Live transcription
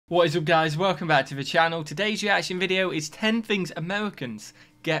What is up, guys? Welcome back to the channel. Today's reaction video is 10 things Americans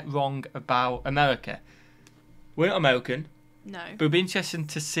get wrong about America. We're not American. No. But it'd be interesting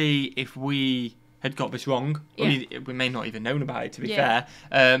to see if we had got this wrong. Yeah. We may not even known about it, to be fair.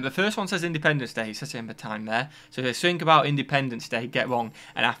 The first one says Independence Day. It says it in the time there. So the thing about Independence Day get wrong,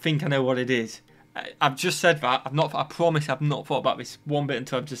 and I think I know what it is. I've just said that. I promise I've not thought about this one bit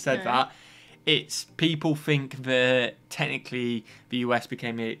until I've just said that. It's people think that technically the US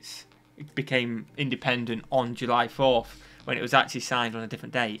became independent on July 4th when it was actually signed on a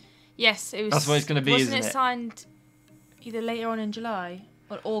different date. Yes, it was. That's what it's going to be, isn't it? Wasn't it signed either later on in July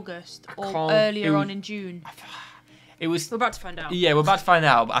or August or earlier on in June? It was. We're about to find out. Yeah, we're about to find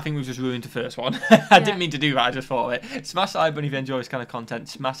out, but I think we've just ruined the first one. I didn't mean to do that, I just thought of it. Smash that like button if you enjoy this kind of content.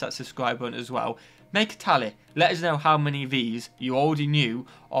 Smash that subscribe button as well. Make a tally. Let us know how many of these you already knew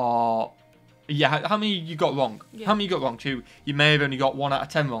or... Yeah, how many you got wrong? Yeah. How many you got wrong? Two. You may have only got 1 out of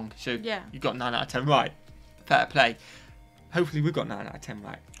 10 wrong, so you got 9 out of 10 right. Fair play. Hopefully we've got 9 out of 10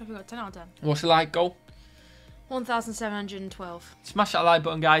 right. Have we got 10 out of 10? What's the like goal? 1,712. Smash that like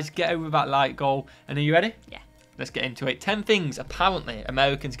button, guys. Get over that like goal. And are you ready? Yeah. Let's get into it. 10 things apparently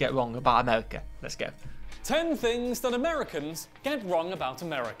Americans get wrong about America. Let's go. 10 things that Americans get wrong about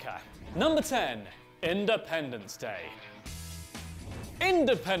America. Number 10, Independence Day.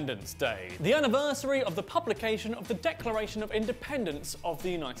 Independence Day, the anniversary of the publication of the Declaration of Independence of the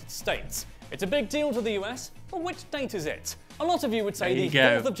United States. It's a big deal to the US, but which date is it? A lot of you would say the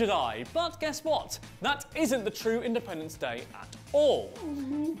 4th of July, but guess what? That isn't the true Independence Day at all.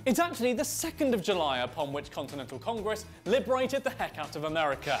 It's actually the 2nd of July upon which Continental Congress liberated the heck out of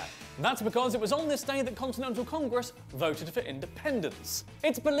America. That's because it was on this day that Continental Congress voted for independence.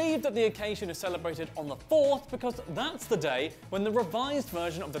 It's believed that the occasion is celebrated on the 4th because that's the day when the revised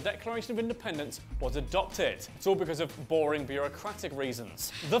version of the Declaration of Independence was adopted. It's all because of boring bureaucratic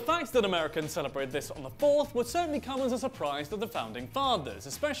reasons. The fact that Americans celebrated this on the 4th would certainly come as a surprise to the Founding Fathers,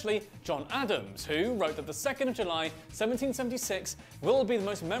 especially John Adams, who wrote that the 2nd of July, 1776 will be the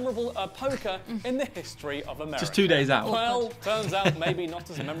most memorable poker in the history of America. Just 2 days out. Well, turns out maybe not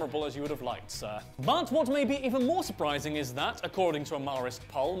as memorable as you would have liked, sir. But what may be even more surprising is that, according to a Marist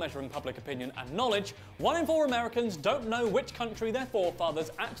poll measuring public opinion and knowledge, 1 in 4 Americans don't know which country their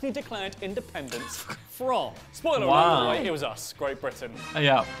forefathers actually declared independence from. Spoiler alert, by the way, it was us, Great Britain.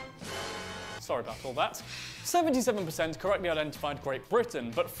 Yeah. Sorry about all that. 77% correctly identified Great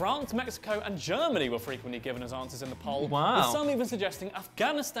Britain, but France, Mexico and Germany were frequently given as answers in the poll, with some even suggesting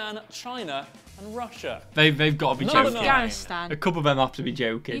Afghanistan, China and Russia. They've got to be joking. Afghanistan. A couple of them have to be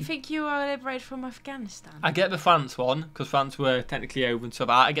joking. You think you were liberated from Afghanistan? I get the France one, because France were technically over and stuff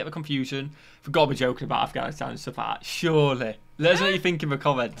like that. I get the confusion. They've got to be joking about Afghanistan and stuff like that. Surely. Let us know what you think in the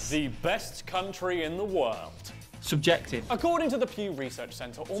comments. The best country in the world. Subjective. According to the Pew Research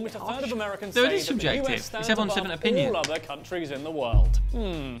Centre, almost a third of Americans say that the US stands above all other countries in the world.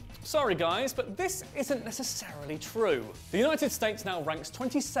 Sorry guys, but this isn't necessarily true. The United States now ranks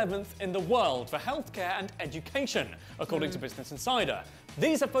 27th in the world for healthcare and education, according to Business Insider.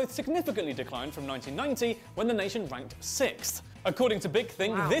 These have both significantly declined from 1990, when the nation ranked 6th. According to Big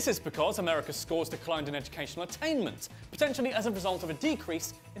Thing, this is because America's scores declined in educational attainment, potentially as a result of a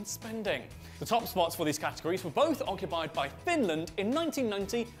decrease in spending. The top spots for these categories were both occupied by Finland in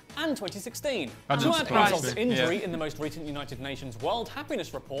 1990 and 2016. To add insult to injury, in the most recent United Nations World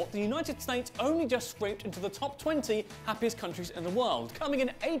Happiness Report, the United States only just scraped into the top 20 happiest countries in the world, coming in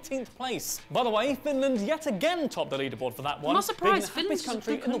 18th place. By the way, Finland yet again topped the leaderboard for that one, not surprised. being the happiest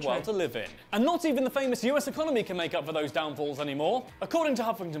country in the world to live in. And not even the famous US economy can make up for those downfalls anymore. According to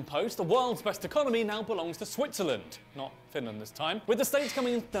Huffington Post, the world's best economy now belongs to Switzerland, not Finland this time, with the States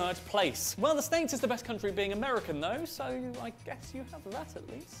coming in 3rd place. Well, the States is the best country being American though, so I guess you have that at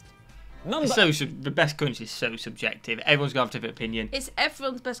least. The best country is so subjective. Everyone's got to have a different opinion. It's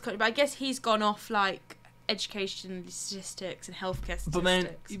everyone's best country, but I guess he's gone off like education statistics and healthcare statistics. But then,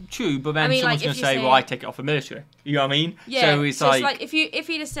 someone's going to say, well, I take it off the military. You know what I mean? Yeah, so it's like if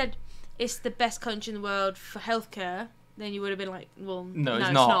he'd have said it's the best country in the world for healthcare, then you would have been like, well, no,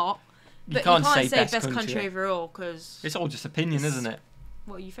 it's not. But you can't say best country overall, because... It's all just opinion, isn't it?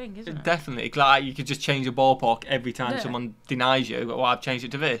 What you think, isn't it? Definitely. Like, you could just change a ballpark every time someone denies you, but well, I've changed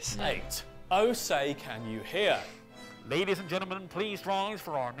it to this. 8. Oh, say, can you hear? Ladies and gentlemen, please rise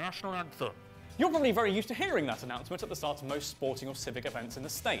for our national anthem. You're probably very used to hearing that announcement at the start of most sporting or civic events in the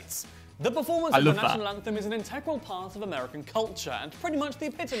States. The performance of the national anthem is an integral part of American culture and pretty much the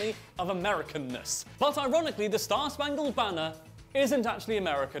epitome of Americanness. But ironically, the Star-Spangled Banner isn't actually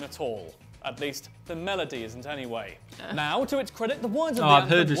American at all. At least, the melody isn't anyway. Now, to its credit, the words of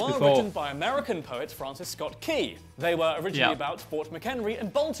the anthem were written by American poet Francis Scott Key. They were originally about Fort McHenry in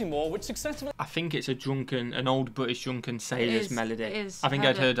Baltimore, which successfully... I think it's an old British drunken sailor's melody. It is. I think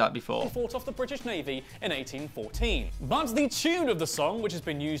I'd heard that before. ...fought off the British Navy in 1814. But the tune of the song, which has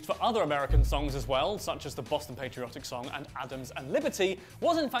been used for other American songs as well, such as the Boston Patriotic Song and Adams and Liberty,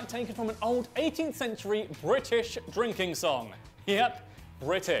 was in fact taken from an old 18th century British drinking song. Yep,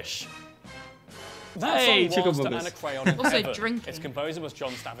 British. That song was to Anacreon in Heaven. Drinking. Its composer was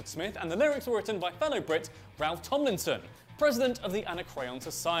John Stafford Smith, and the lyrics were written by fellow Brit Ralph Tomlinson, president of the Anacreon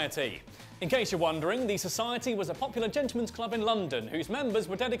Society. In case you're wondering, the Society was a popular gentlemen's club in London whose members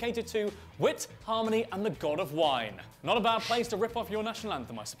were dedicated to wit, harmony, and the god of wine. Not a bad place to rip off your national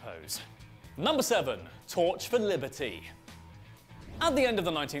anthem, I suppose. Number 7, Torch for Liberty. At the end of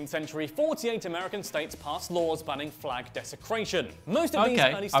the 19th century, 48 American states passed laws banning flag desecration. Most of these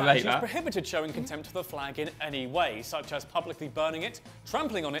early statutes prohibited showing contempt for the flag in any way, such as publicly burning it,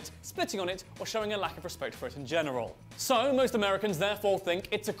 trampling on it, spitting on it, or showing a lack of respect for it in general. So, most Americans therefore think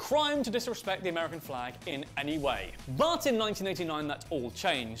it's a crime to disrespect the American flag in any way. But in 1989 that all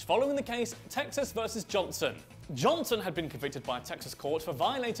changed, following the case Texas versus Johnson. Johnson had been convicted by a Texas court for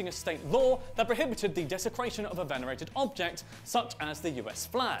violating a state law that prohibited the desecration of a venerated object, such as the US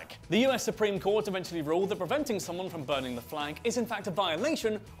flag. The US Supreme Court eventually ruled that preventing someone from burning the flag is in fact a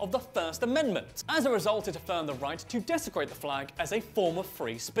violation of the First Amendment. As a result, it affirmed the right to desecrate the flag as a form of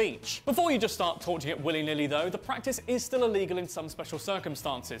free speech. Before you just start torching it willy-nilly though, the practice is still illegal in some special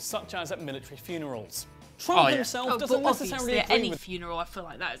circumstances, such as at military funerals. Trump himself doesn't necessarily agree any with funeral. I feel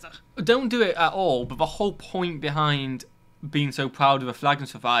like that is a... Don't do it at all, but the whole point behind being so proud of a flag and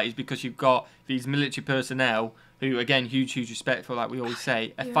stuff like that is because you've got these military personnel who, again, huge respect for, like we always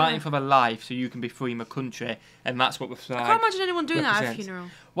say, are fighting for their life so you can be free in the country, and that's what the flag I can't imagine anyone doing that at a funeral.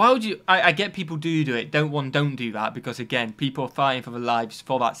 Why would you... I get people do it. Don't do that, because, again, people are fighting for their lives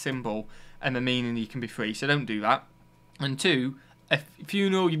for that symbol and the meaning you can be free, so don't do that. And 2, a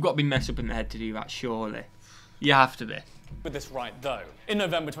funeral, you've got to be messed up in the head to do that, surely. You have to be. With this right, though. In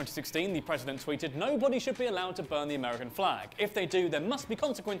November 2016, the president tweeted, "Nobody should be allowed to burn the American flag. If they do, there must be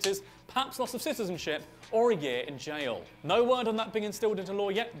consequences, perhaps loss of citizenship, or a year in jail." No word on that being instilled into law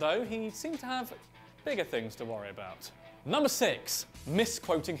yet, though. He seemed to have bigger things to worry about. Number 6,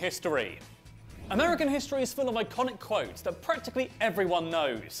 misquoting history. American history is full of iconic quotes that practically everyone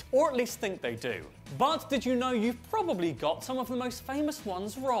knows, or at least think they do. But did you know you've probably got some of the most famous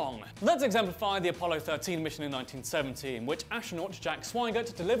ones wrong? Let's exemplify the Apollo 13 mission in 1970, in which astronaut Jack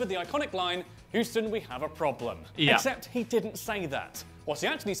Swigert delivered the iconic line, "Houston, we have a problem." Yeah. Except he didn't say that. What he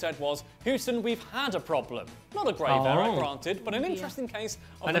actually said was, "Houston, we've had a problem." Not a grave error, granted, but an interesting case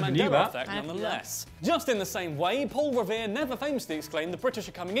of the Mandela effect nonetheless. Just in the same way, Paul Revere never famously exclaimed the British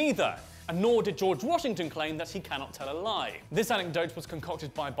are coming either, and nor did George Washington claim that he cannot tell a lie. This anecdote was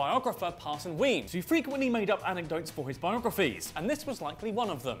concocted by biographer Parson Weems, who frequently made up anecdotes for his biographies, and this was likely one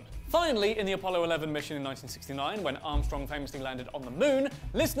of them. Finally, in the Apollo 11 mission in 1969, when Armstrong famously landed on the moon,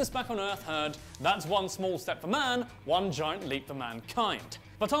 listeners back on Earth heard, "That's one small step for man, one giant leap for mankind."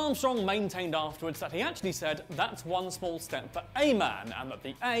 But Armstrong maintained afterwards that he actually said, "That's one small step for a man," and that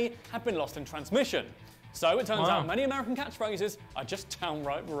the A had been lost in transmission. So it turns out many American catchphrases are just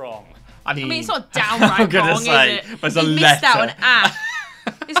downright wrong. I mean it's not downright wrong, is it? He missed out an A.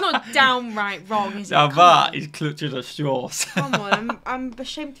 It's not downright wrong, is it? Now that is clutching at straws. Come on, I'm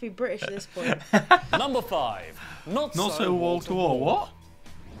ashamed to be British at this point. Number 5. Not so wall-to-wall. What?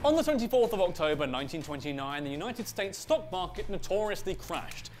 On the 24th of October 1929, the United States stock market notoriously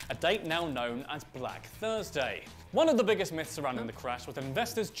crashed, a date now known as Black Thursday. One of the biggest myths surrounding the crash was that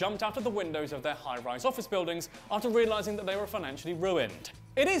investors jumped out of the windows of their high-rise office buildings after realising that they were financially ruined.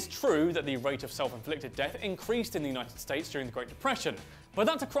 It is true that the rate of self-inflicted death increased in the United States during the Great Depression, but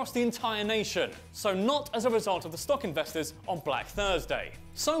that's across the entire nation, so not as a result of the stock investors on Black Thursday.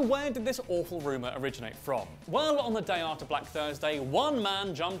 So where did this awful rumour originate from? Well, on the day after Black Thursday, one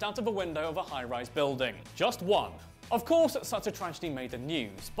man jumped out of a window of a high-rise building. Just one. Of course, such a tragedy made the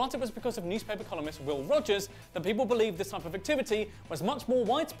news, but it was because of newspaper columnist Will Rogers that people believed this type of activity was much more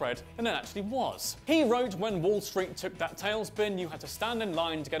widespread than it actually was. He wrote, "When Wall Street took that tailspin, you had to stand in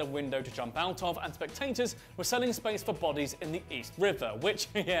line to get a window to jump out of, and spectators were selling space for bodies in the East River," which,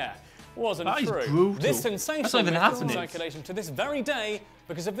 yeah, wasn't true. Brutal. This sensation is in circulation to this very day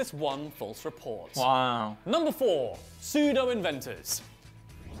because of this one false report. Wow. Number 4, pseudo-inventors.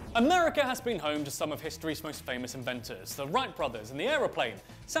 America has been home to some of history's most famous inventors, the Wright brothers and the aeroplane,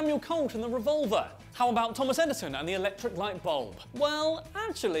 Samuel Colt and the revolver. How about Thomas Edison and the electric light bulb? Well,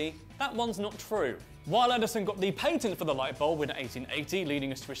 actually, that one's not true. While Edison got the patent for the light bulb in 1880,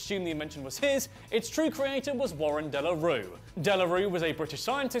 leading us to assume the invention was his, its true creator was Warren De La Rue. De La Rue was a British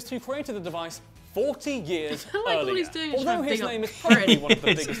scientist who created the device 40 years earlier. Although his name is probably one of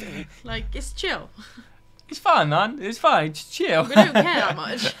the biggest... Like, it's chill. It's fine, man. It's fine. Just chill. We don't care that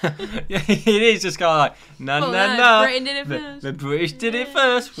much. Yeah, it is just kind of like, no. Britain did it first. The British did it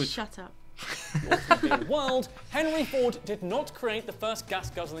first. Shut up. Automobile world, Henry Ford did not create the first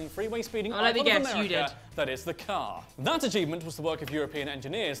gas-guzzling freeway-speeding automobile of America, you did. that is the car. That achievement was the work of European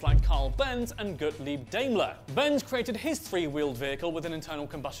engineers like Carl Benz and Gottlieb Daimler. Benz created his three-wheeled vehicle with an internal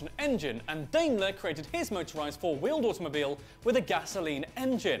combustion engine, and Daimler created his motorised four-wheeled automobile with a gasoline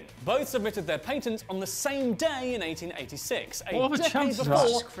engine. Both submitted their patents on the same day in 1886, a decade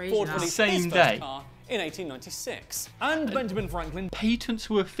before Ford released his first car in 1896. And Benjamin Franklin... Patents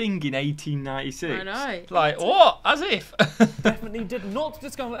were a thing in 1896. I know. Like, what? As if. Definitely did not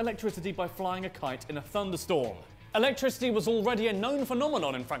discover electricity by flying a kite in a thunderstorm. Electricity was already a known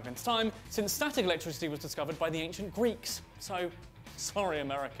phenomenon in Franklin's time, since static electricity was discovered by the ancient Greeks. So, sorry,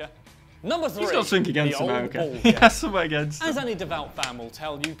 America. Number 3. He's got something against America. He has something against As any devout fan will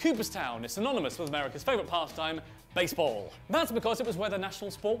tell you, Cooperstown is synonymous with America's favourite pastime, baseball. That's because it was where the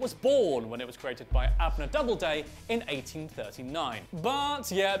national sport was born when it was created by Abner Doubleday in 1839. But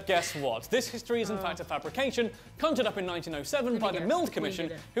yeah, guess what? This history is in fact a fabrication conjured up in 1907 by the Mild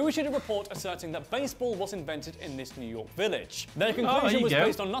Commission, who issued a report asserting that baseball was invented in this New York village. Their conclusion was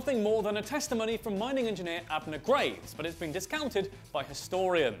based on nothing more than a testimony from mining engineer Abner Graves, but it's been discounted by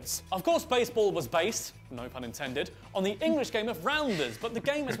historians. Of course, baseball was based, no pun intended, on the English game of rounders, but the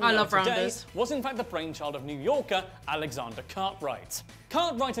game as we know it today was in fact the brainchild of New Yorker Alexander Cartwright.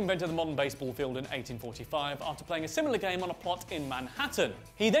 Cartwright invented the modern baseball field in 1845 after playing a similar game on a plot in Manhattan.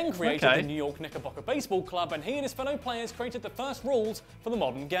 He then created the New York Knickerbocker Baseball Club, and he and his fellow players created the first rules for the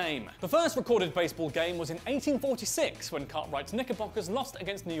modern game. The first recorded baseball game was in 1846 when Cartwright's Knickerbockers lost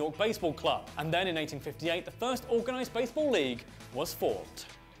against New York Baseball Club, and then in 1858 the first organised baseball league was formed.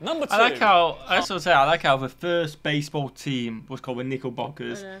 Number 2. I like how the first baseball team was called the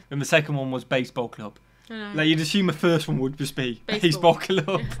Knickerbockers, and the second one was Baseball Club. Like, you'd assume the first one would just be Baseball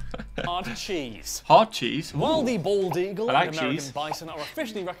Club. Hard cheese. Hard cheese? Ooh. While the bald eagle and American cheese. bison are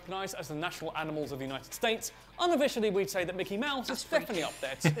officially recognised as the national animals of the United States, unofficially we'd say that Mickey Mouse is definitely up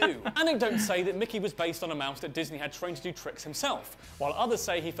there too. Anecdotes say that Mickey was based on a mouse that Disney had trained to do tricks himself, while others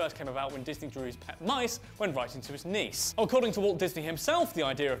say he first came about when Disney drew his pet mice when writing to his niece. According to Walt Disney himself, the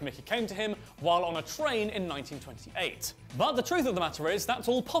idea of Mickey came to him while on a train in 1928. But the truth of the matter is that's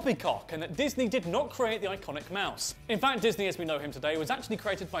all poppycock, and that Disney did not create the iconic mouse. In fact, Disney as we know him today was actually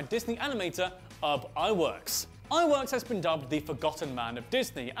created by Disney animator Ub Iwerks. Iwerks has been dubbed the Forgotten Man of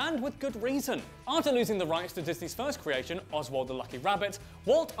Disney, and with good reason. After losing the rights to Disney's first creation, Oswald the Lucky Rabbit,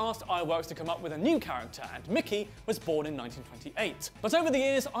 Walt asked Iwerks to come up with a new character, and Mickey was born in 1928. But over the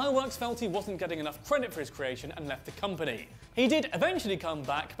years, Iwerks felt he wasn't getting enough credit for his creation and left the company. He did eventually come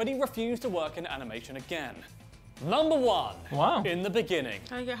back, but he refused to work in animation again. Number 1. Wow. In the beginning.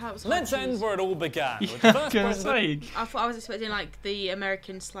 I get how it was Let's end where it all began. With the first president. I thought I was expecting like the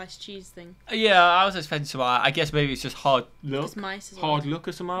American sliced cheese thing. Yeah, I was expecting some. I guess maybe it's just hard look. It's mice as well. Hard look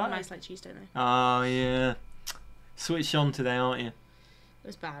or something like that. Mice like cheese, don't they? Oh yeah. Switch on today, aren't you? It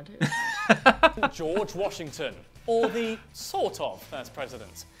was bad. George Washington, or the sort of first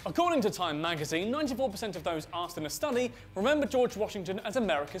president. According to Time magazine, 94% of those asked in a study remember George Washington as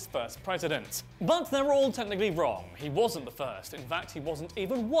America's first president. But they're all technically wrong. He wasn't the first. In fact, he wasn't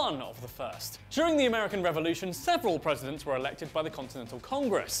even one of the first. During the American Revolution, several presidents were elected by the Continental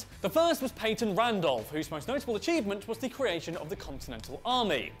Congress. The first was Peyton Randolph, whose most notable achievement was the creation of the Continental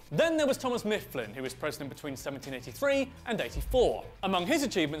Army. Then there was Thomas Mifflin, who was president between 1783 and 84. Among his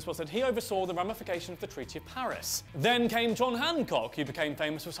achievements was that he oversaw the ramification of the Treaty of Paris. Then came John Hancock, who became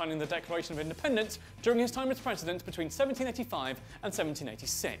famous for signing the Declaration of Independence during his time as president between 1785 and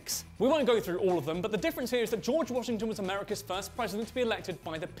 1786. We won't go through all of them, but the difference here is that George Washington was America's first president to be elected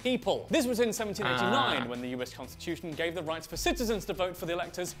by the people. This was in 1789, when the US Constitution gave the rights for citizens to vote for the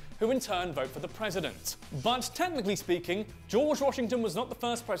electors, who in turn vote for the president. But technically speaking, George Washington was not the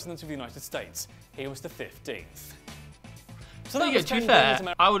first president of the United States. He was the 15th. So to be fair,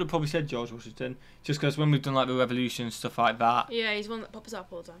 I would have probably said George Washington, just because when we've done like the revolution and stuff like that. Yeah, he's one that pops up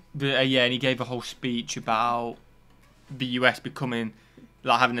all the time. But, yeah, and he gave a whole speech about the US becoming,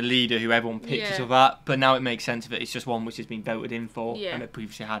 like, having a leader who everyone pictures of that. But now it makes sense of it. It's just one which has been voted in for, and it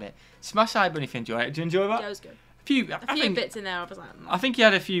previously had it. Smash side, but if you enjoy it. Did you enjoy that? Yeah, it was good. A few bits in there, I was like... I think he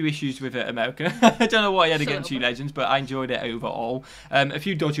had a few issues with America. I don't know what he had against you legends, but I enjoyed it overall. A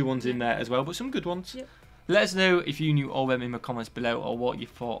few dodgy ones in there as well, but some good ones. Yep. Let us know if you knew all them in the comments below or what you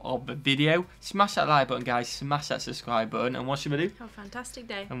thought of the video. Smash that like button, guys. Smash that subscribe button. And what should we do? Have a fantastic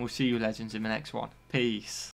day. And we'll see you legends in the next one. Peace.